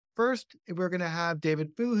First, we're going to have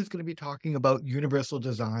David Fu, who's going to be talking about universal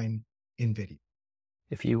design in video.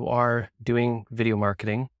 If you are doing video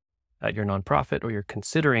marketing at your nonprofit or you're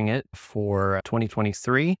considering it for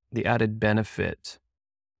 2023, the added benefit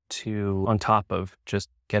on top of just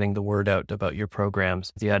getting the word out about your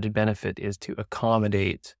programs, the added benefit is to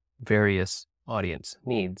accommodate various audience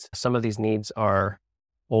needs. Some of these needs are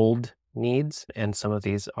old needs, and some of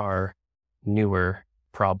these are newer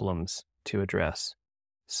problems to address.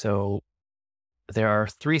 So there are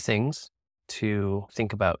 3 things to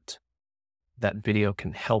think about that video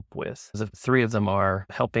can help with. The 3 of them are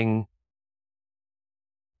helping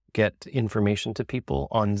get information to people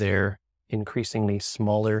on their increasingly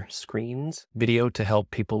smaller screens, video to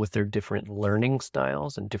help people with their different learning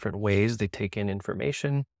styles and different ways they take in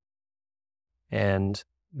information, and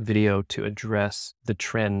video to address the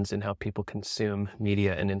trends in how people consume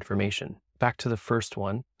media and information. Back to the first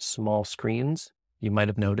one, small screens. You might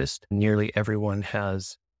have noticed nearly everyone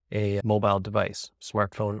has a mobile device,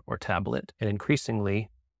 smartphone or tablet, and increasingly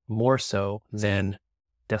more so than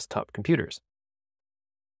desktop computers.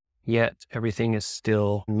 Yet everything is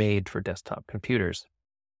still made for desktop computers.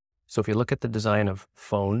 So if you look at the design of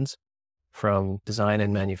phones, from design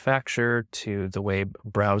and manufacture to the way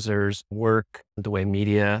browsers work, the way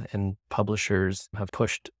media and publishers have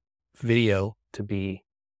pushed video to be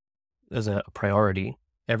as a priority,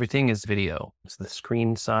 everything is video. It's the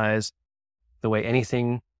screen size, the way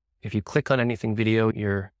anything, if you click on anything video,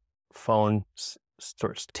 your phone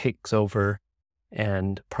sort of takes over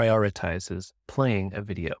and prioritizes playing a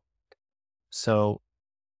video. So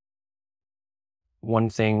one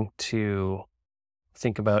thing to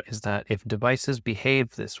think about is that if devices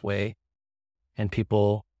behave this way and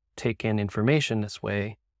people take in information this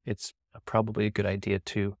way, it's probably a good idea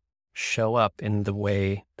to show up in the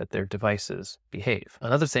way that their devices behave.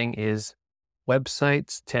 Another thing is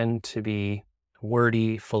websites tend to be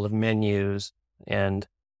wordy, full of menus, and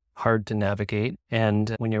hard to navigate.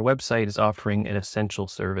 And when your website is offering an essential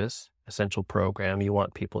service, essential program, you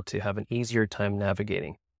want people to have an easier time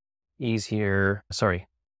navigating.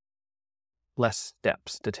 Less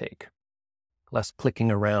steps to take, less clicking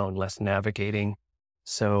around, less navigating.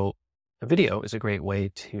 So a video is a great way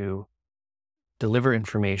to deliver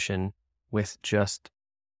information with just,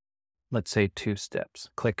 let's say, 2 steps.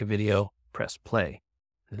 Click a video, press play.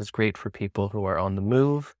 This is great for people who are on the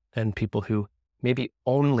move and people who maybe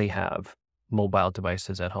only have mobile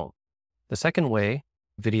devices at home. The second way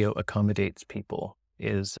video accommodates people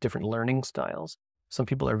is different learning styles. Some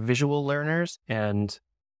people are visual learners, and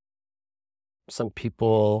some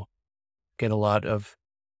people get a lot of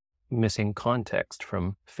missing context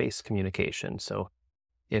from face communication. So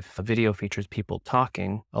if a video features people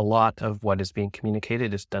talking, a lot of what is being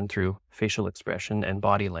communicated is done through facial expression and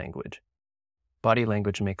body language. Body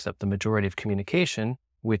language makes up the majority of communication,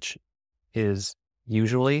 which is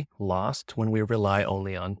usually lost when we rely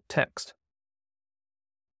only on text.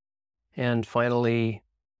 And finally,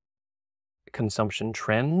 consumption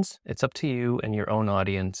trends. It's up to you and your own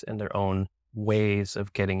audience and their own ways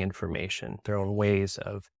of getting information, their own ways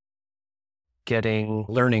of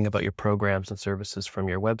learning about your programs and services from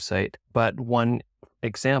your website. But one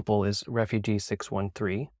example is Refugee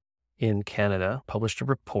 613 in Canada published a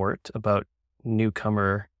report about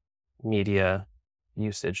newcomer media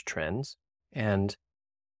usage trends. And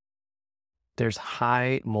there's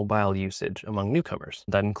high mobile usage among newcomers.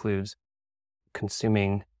 That includes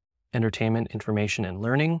consuming entertainment, information, and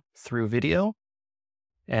learning through video,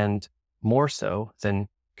 and more so than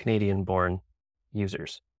Canadian-born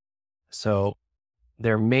users. So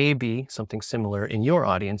there may be something similar in your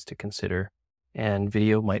audience to consider, and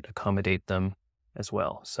video might accommodate them as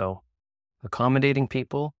well. So accommodating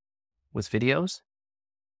people with videos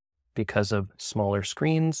because of smaller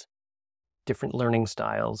screens, different learning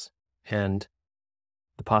styles, and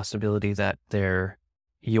the possibility that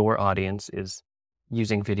your audience is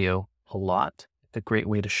using video a lot. It's a great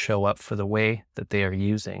way to show up for the way that they are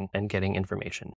using and getting information.